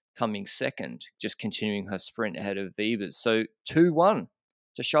coming second, just continuing her sprint ahead of Vibers. So 2-1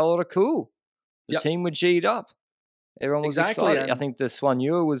 to Charlotte Cool. The team were G'd up. Everyone was excited. I think the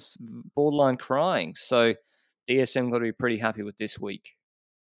Swanua was borderline crying. So DSM got to be pretty happy with this week.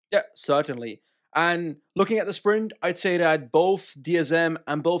 Yeah, certainly. And looking at the sprint, I'd say that both DSM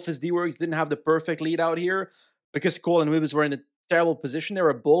and both SD Works didn't have the perfect lead out here, because Cole and Wibbers were in a terrible position. They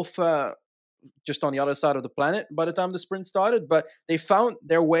were both just on the other side of the planet by the time the sprint started, but they found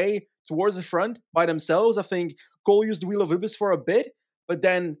their way towards the front by themselves. I think Cole used the wheel of Wibbers for a bit, but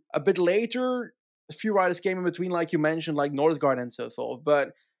then a bit later, a few riders came in between, like you mentioned, like Norsgaard and so forth.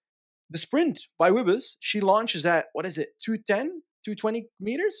 But the sprint by Wibbers, she launches at, 210, 220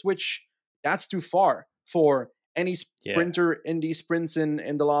 meters, which that's too far for any sprinter in these sprints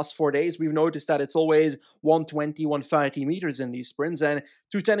in the last 4 days. We've noticed that it's always 120, 130 meters in these sprints, and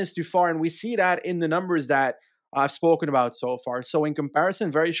 210 is too far. And we see that in the numbers that I've spoken about so far. So in comparison,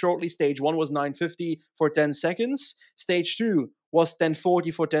 very shortly, stage 1 was 950 for 10 seconds. Stage 2 was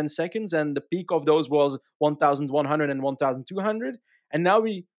 1040 for 10 seconds. And the peak of those was 1,100 and 1,200. And now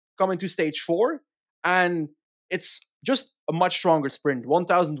we come into stage 4, and it's just a much stronger sprint.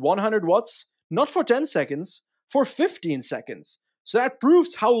 1,100 watts, not for 10 seconds, for 15 seconds. So that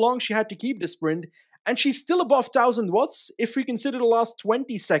proves how long she had to keep the sprint. And she's still above 1,000 watts if we consider the last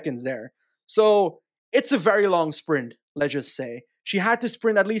 20 seconds there. So it's a very long sprint, let's just say. She had to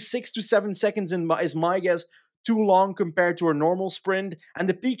sprint at least 6 to 7 seconds, is my guess, too long compared to her normal sprint. And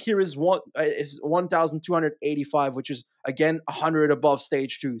the peak here is 1,285, which is, again, 100 above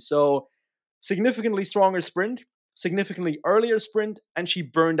stage 2. So significantly stronger sprint, significantly earlier sprint, and she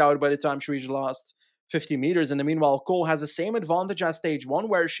burned out by the time she reached the last 50 meters. In the meanwhile, Cole has the same advantage as stage 1,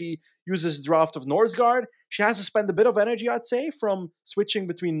 where she uses draft of Norsgaard. She has to spend a bit of energy, I'd say, from switching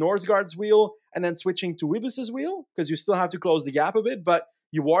between Norsgaard's wheel and then switching to Wibbes's wheel, because you still have to close the gap a bit, but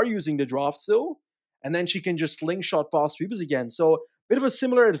you are using the draft still. And then she can just slingshot past Wibbes again. So a bit of a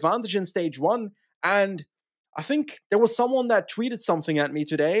similar advantage in stage 1. And I think there was someone that tweeted something at me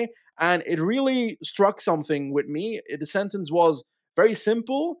today, and it really struck something with me. The sentence was very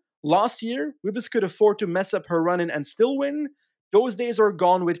simple. Last year, Wibbes could afford to mess up her run-in and still win. Those days are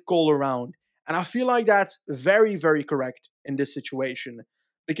gone with Cole around. And I feel like that's very, very correct in this situation.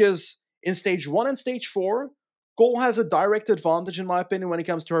 Because in stage 1 and stage 4, Cole has a direct advantage, in my opinion, when it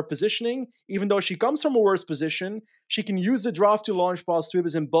comes to her positioning. Even though she comes from a worse position, she can use the draft to launch past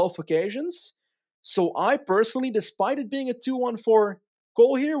Wibbes in both occasions. So I personally, despite it being a 2-1 for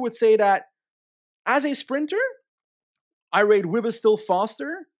Cole here, would say that as a sprinter, I rate Wibbes still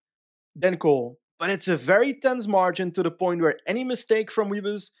faster than Cole. But it's a very tense margin, to the point where any mistake from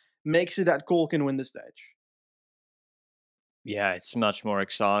Wibbes makes it that Cole can win the stage. Yeah, it's much more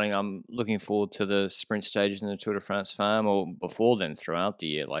exciting. I'm looking forward to the sprint stages in the Tour de France Femme, or before then throughout the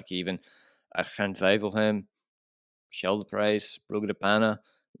year, like even at Gent-Wevelgem, Scheldeprijs, Brugge de Panne,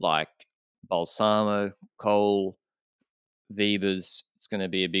 like Balsamo, Cole, Wiebes. It's going to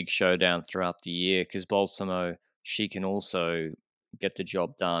be a big showdown throughout the year, because Balsamo, she can also get the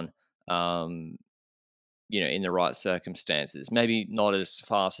job done, in the right circumstances. Maybe not as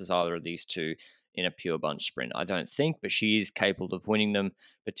fast as either of these two in a pure bunch sprint, I don't think, but she is capable of winning them,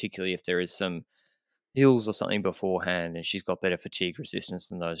 particularly if there is some hills or something beforehand, and she's got better fatigue resistance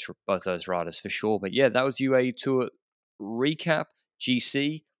than both those riders for sure. But yeah, that was UAE Tour recap.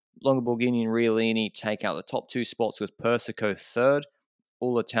 GC, Longoborghini and Riolini take out the top 2 spots, with Persico third,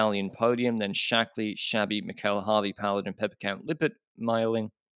 all Italian podium, then Shackley, Shabby, Michaela Harvey, Paladin, Peppercamp, Lippert,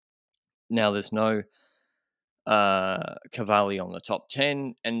 Mailing. Now there's no Cavalli on the top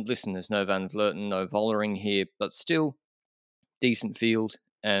 10, and listen, there's no Van Vleuten, no Vollering here, but still decent field.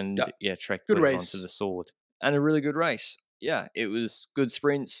 And Trek good put race it onto the sword, and a really good race. Yeah, it was good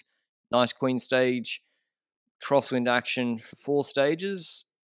sprints, nice Queen stage, crosswind action for 4 stages.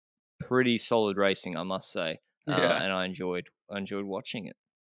 Pretty solid racing, I must say, Yeah. and I enjoyed watching it.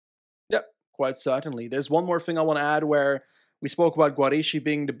 Yep, quite certainly. There's one more thing I want to add where we spoke about Guarishi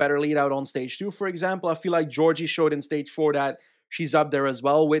being the better lead out on stage 2, for example. I feel like Georgie showed in stage 4 that she's up there as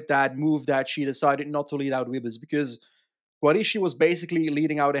well with that move that she decided not to lead out Wibbers, because Guarishi was basically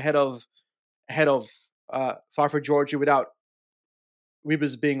leading out ahead of Fafa Georgie without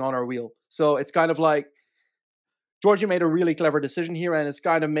Wibbers being on her wheel. So it's kind of like Georgie made a really clever decision here, and it's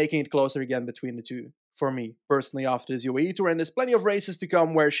kind of making it closer again between the two for me personally after this UAE Tour. And there's plenty of races to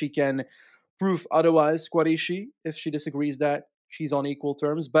come where she can prove otherwise, Guarishi, if she disagrees that she's on equal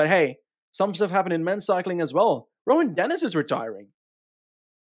terms. But hey, some stuff happened in men's cycling as well. Rowan Dennis is retiring.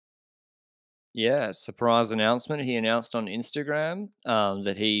 Yeah, surprise announcement. He announced on Instagram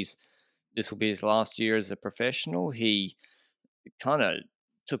that this will be his last year as a professional. He kind of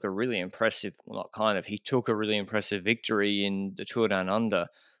took a really impressive, well, not kind of, he took a really impressive victory in the Tour Down Under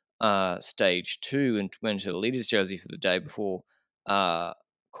stage 2 and went to the leader's jersey for the day before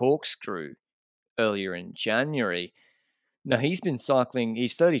Corkscrew earlier in January. Now, he's been cycling,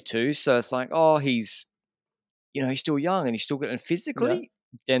 he's 32, so it's like, oh, he's still young and he's still good. And physically,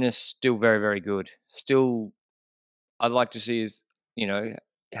 Dennis still very, very good. Still, I'd like to see his,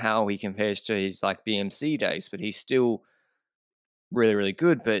 how he compares to his like BMC days, but he's still really, really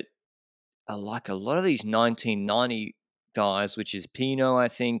good. But like a lot of these 1990 guys, which is Pinot, I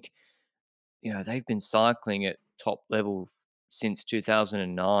think, they've been cycling at top level since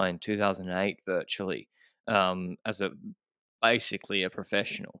 2009, 2008, virtually, as basically a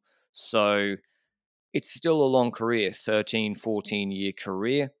professional. So it's still a long career, 13, 14-year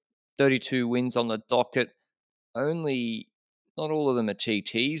career, 32 wins on the docket. Only, not all of them are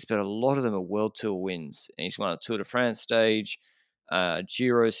TTs, but a lot of them are World Tour wins. And he's won a Tour de France stage,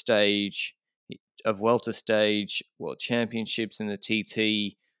 Giro stage, a Vuelta stage, World Championships in the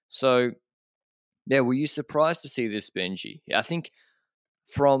TT. So, yeah, were you surprised to see this, Benji? I think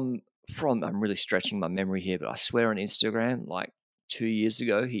from I'm really stretching my memory here, but I swear on Instagram, like 2 years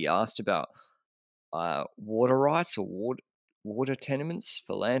ago, he asked about water rights or water tenements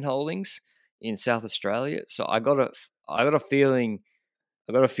for land holdings in South Australia. So I got a feeling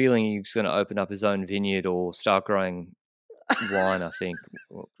he's going to open up his own vineyard or start growing wine. I think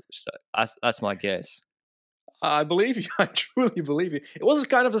that's my guess. I believe you. I truly believe you. It was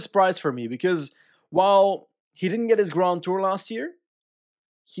kind of a surprise for me because while he didn't get his Grand Tour last year,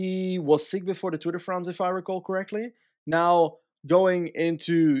 he was sick before the Tour de France, if I recall correctly. Now, going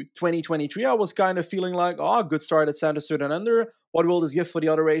into 2023, I was kind of feeling like, oh, good start at Santa Down Under. What will this give for the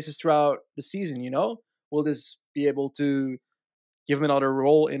other races throughout the season, Will this be able to give him another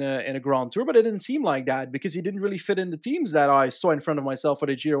role in a Grand Tour? But it didn't seem like that because he didn't really fit in the teams that I saw in front of myself for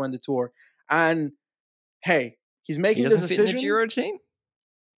the Giro and the Tour. And hey, he's making this decision. Fit in the Giro team?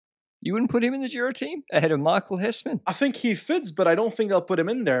 You wouldn't put him in the Giro team ahead of Michael Hessman? I think he fits, but I don't think they'll put him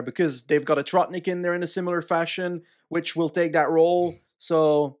in there because they've got a Trotnik in there in a similar fashion, which will take that role.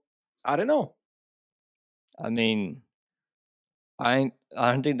 So, I don't know. I mean, I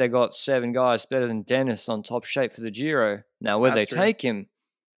don't think they got 7 guys better than Dennis on top shape for the Giro. Now, whether they take him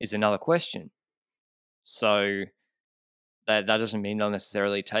is another question. So, that doesn't mean they'll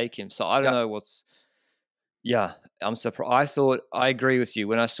necessarily take him. So, I don't know what's... Yeah, I'm surprised. I agree with you.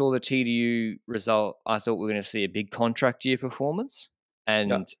 When I saw the TDU result, I thought we were going to see a big contract year performance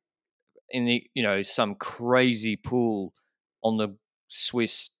and in the some crazy pool on the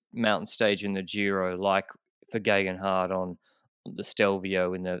Swiss mountain stage in the Giro, like for Gegenhardt on the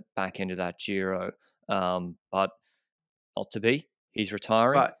Stelvio in the back end of that Giro. But not to be. He's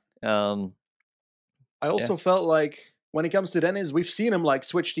retiring. But I also felt like when it comes to Dennis, we've seen him like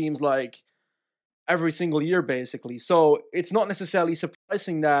switch teams like every single year, basically. So it's not necessarily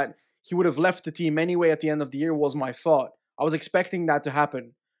surprising that he would have left the team anyway at the end of the year, was my thought. I was expecting that to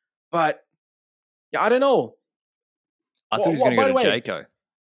happen. But, yeah, I don't know. I thought he was going to go to Jayco.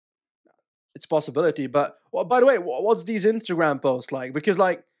 It's a possibility. But, by the way, what's these Instagram posts like? Because,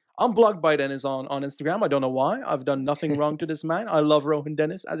 I'm blocked by Dennis on Instagram. I don't know why. I've done nothing wrong to this man. I love Rowan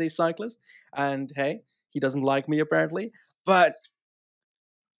Dennis as a cyclist. And, hey, he doesn't like me, apparently. But...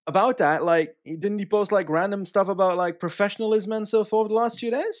 about that, didn't he post random stuff about professionalism and so forth the last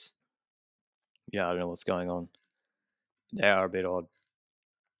few days? Yeah, I don't know what's going on. They are a bit odd.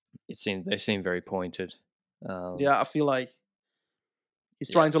 They seem very pointed. Yeah, I feel like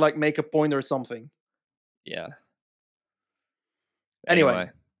he's trying to make a point or something. Yeah. Anyway.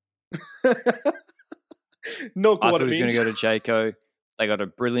 No clue I what thought it he was means. going to go to Jayco. They got a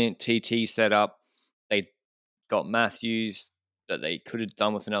brilliant TT set up. They got Matthews that they could have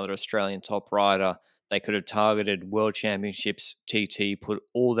done with another Australian top rider. they could have targeted World Championships TT, put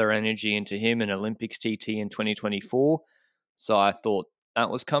all their energy into him and Olympics TT in 2024. So I thought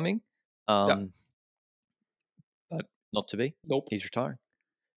that was coming. But not to be. Nope. He's retiring.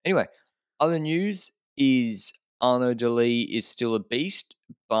 Anyway, other news is Arnaud Delis is still a beast,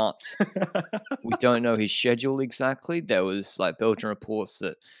 but we don't know his schedule exactly. There was like Belgian reports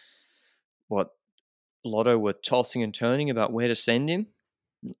that Lotto were tossing and turning about where to send him,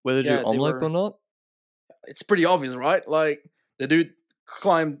 whether to do Omloop or not. It's pretty obvious, right? Like, the dude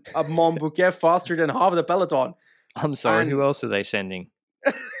climbed up Mont Bouquet faster than half the peloton. I'm sorry, who else are they sending?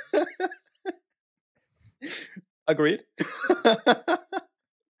 Agreed.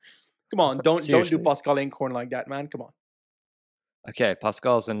 Come on, don't do Pascal Inkhorn like that, man. Come on. Okay,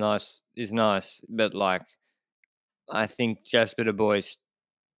 Pascal's is nice, but like, I think Jasper de Bois,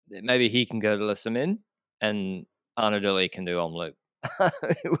 maybe he can go to Le Semaine and Arnaud Delis can do Omloop.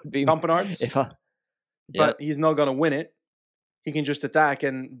 It would be Campenarts, but he's not gonna win it. He can just attack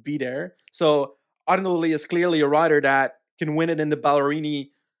and be there. So Arnaud Delis is clearly a rider that can win it in the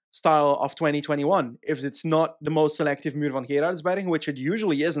Ballerini style of 2021. If it's not the most selective Muur van Gerardsbergen, which it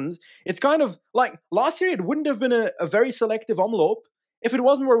usually isn't, it's kind of like last year. It wouldn't have been a very selective Omloop if it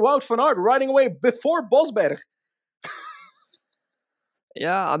wasn't for Wout van Aert riding away before Bosberg.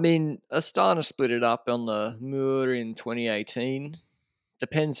 Yeah, I mean, Astana split it up on the Muur in 2018.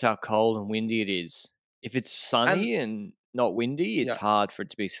 Depends how cold and windy it is. If it's sunny and not windy, it's hard for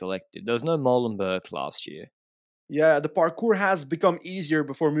it to be selected. There was no Molenbeek last year. Yeah, the parkour has become easier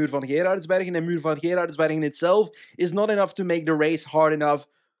before Muur van Gerardsbergen, and Muur van Gerardsbergen itself is not enough to make the race hard enough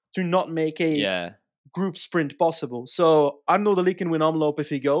to not make a group sprint possible. So Arnaud Delis can win Omloop if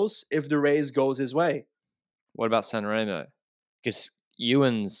he goes, if the race goes his way. What about Sanremo? Because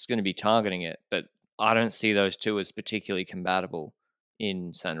Ewan's going to be targeting it, but I don't see those two as particularly compatible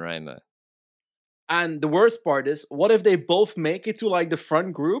in Sanremo. And the worst part is, what if they both make it to like the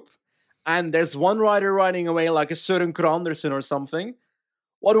front group and there's one rider riding away like a Søren Andersen or something?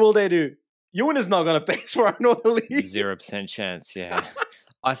 What will they do? Ewan is not going to pace for Arnaud Delis. 0% chance, yeah.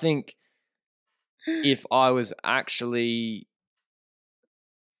 I think if Ewan's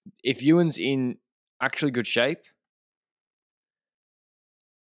in actually good shape,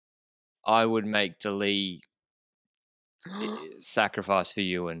 I would make Delis sacrifice for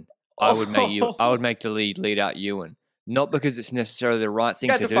Ewan. I would make Delis lead out Ewan. Not because it's necessarily the right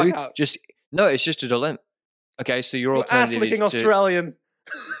thing to do. It's just a dilemma. Okay, so your alternative is Australian.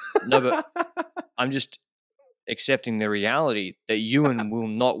 No, but I'm just accepting the reality that Ewan will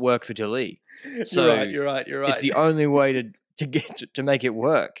not work for Delis. So you're right. It's the only way to make it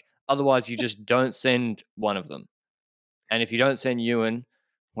work. Otherwise, you just don't send one of them. And if you don't send Ewan,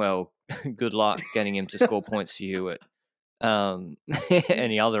 well, good luck getting him to score points for you at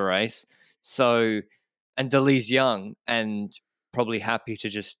any other race. So, and Delis's young and probably happy to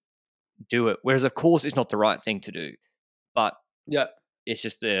just do it. Whereas, of course, it's not the right thing to do. But it's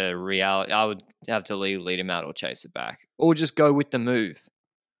just the reality. I would have to lead him out or chase it back. Or just go with the move.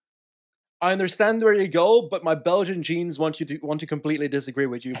 I understand where you go, but my Belgian genes want to completely disagree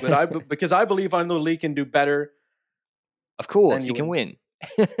with you. But because I believe Arnaud Delis can do better. Of course, he can win.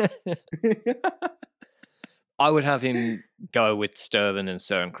 I would have him go with Sturven and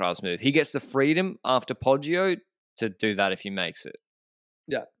Søren Krag's move. He gets the freedom after Poggio to do that if he makes it.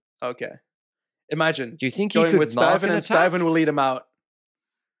 Yeah. Okay. Imagine. Do you think he going could with Stuyven and Stuyven will lead him out?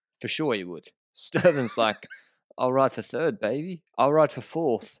 For sure he would. Sturven's like, I'll ride for third, baby. I'll ride for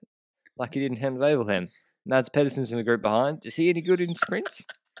fourth. Like he didn't hand Wevelgem. Mads Pedersen's in the group behind. Is he any good in sprints?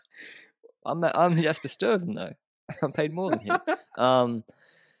 I'm Jasper Sturven though. I'm paid more than him.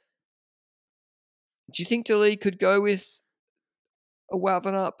 Do you think Delis could go with a Wout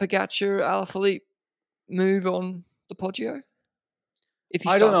van Aert, Pogacar, Alaphilippe move on the Poggio? If he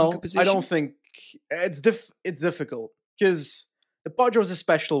starts in good position? I don't think it's difficult because the Poggio is a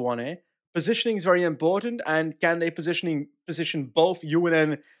special one. Positioning is very important, and can they position both Ewan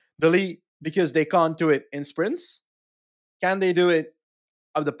and Delis because they can't do it in sprints? Can they do it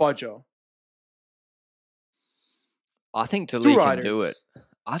of the Poggio? I think Delis can do it.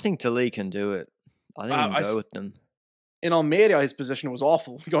 I think he can go with them. In Almeria, his position was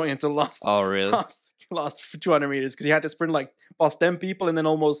awful going into the last. Oh, really? Last 200 meters because he had to sprint like past 10 people and then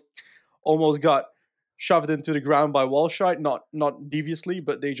almost got shoved into the ground by Walshite. Not deviously,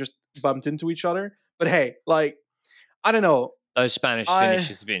 but they just bumped into each other. But hey, like, I don't know. Those Spanish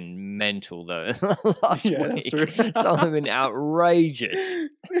finishes have been mental though. Last week, that's true. Some of them have been outrageous.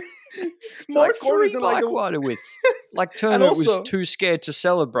 More corners and like wider widths. Like Turner was too scared to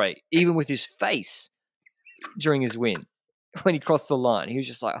celebrate, even with his face during his win when he crossed the line. He was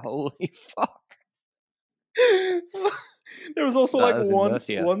just like, "Holy fuck!" There was also That like was in once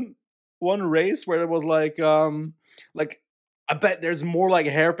Murcia. one race where it was like I bet there's more like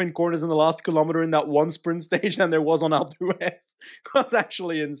hairpin corners in the last kilometer in that one sprint stage than there was on Alpe d'Huez. That's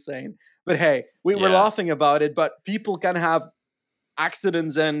actually insane. But hey, we're Yeah. laughing about it, but people can have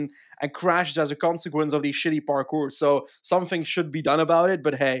accidents and crashes as a consequence of these shitty parkours. So something should be done about it.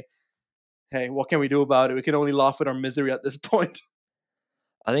 But hey, what can we do about it? We can only laugh at our misery at this point.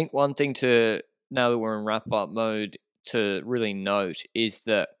 I think one thing to, now that we're in wrap up mode, to really note is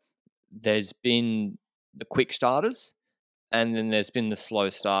that there's been the quick starters and then there's been the slow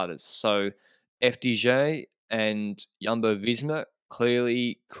starters. So FDJ and Jumbo Visma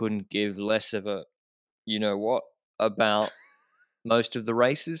clearly couldn't give less of a, you know what, about most of the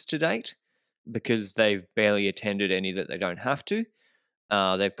races to date because they've barely attended any that they don't have to.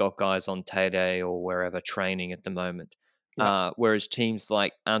 They've got guys on Tay or wherever training at the moment. Yeah. Whereas teams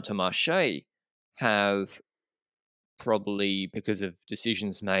like Intermarché have probably, because of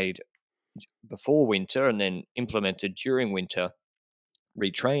decisions made before winter and then implemented during winter,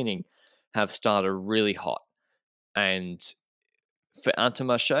 retraining, have started really hot. And for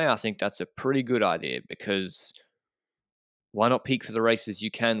Intermarché, I think that's a pretty good idea because why not peak for the races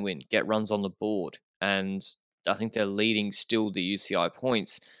you can win, get runs on the board? And I think they're leading still the UCI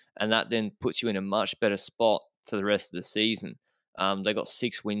points, and that then puts you in a much better spot for the rest of the season. They got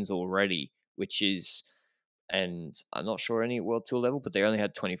 6 wins already, which is, and I'm not sure any World Tour level, but they only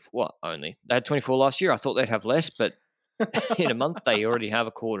had 24. What, only? They had 24 last year. I thought they'd have less, but in a month they already have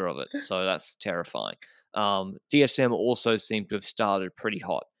a quarter of it. So that's terrifying. DSM also seem to have started pretty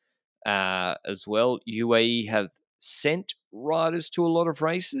hot as well. UAE have sent riders to a lot of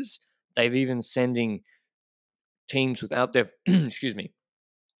races. They've even sending teams without their excuse me,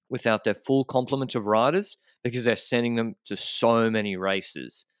 without their full complement of riders because they're sending them to so many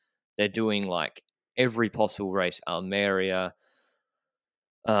races. They're doing like every possible race, Almeria,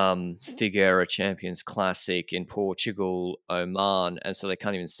 Figueira Champions Classic in Portugal, Oman, and so they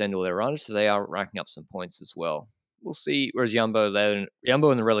can't even send all their riders, so they are racking up some points as well. We'll see. Whereas Jumbo in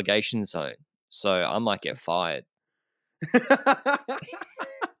the relegation zone, so I might get fired.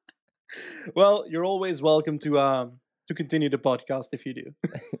 Well, you're always welcome to continue the podcast if you do.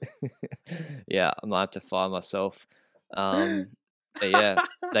 Yeah, I might have to fire myself. But yeah,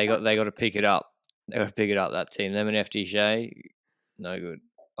 they got to pick it up. They got to pick it up. That team, them and FDJ, no good.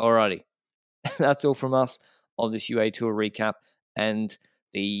 Alrighty, that's all from us on this UAE Tour recap and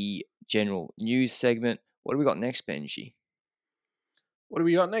the general news segment. What do we got next, Benji? What do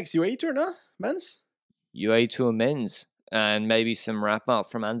we got next? UAE Tour, no? Men's? UAE Tour men's, and maybe some wrap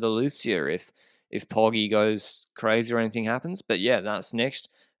up from Andalusia if Poggy goes crazy or anything happens. But yeah, that's next.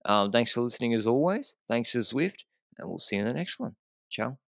 Thanks for listening as always. Thanks to Zwift, and we'll see you in the next one. Ciao.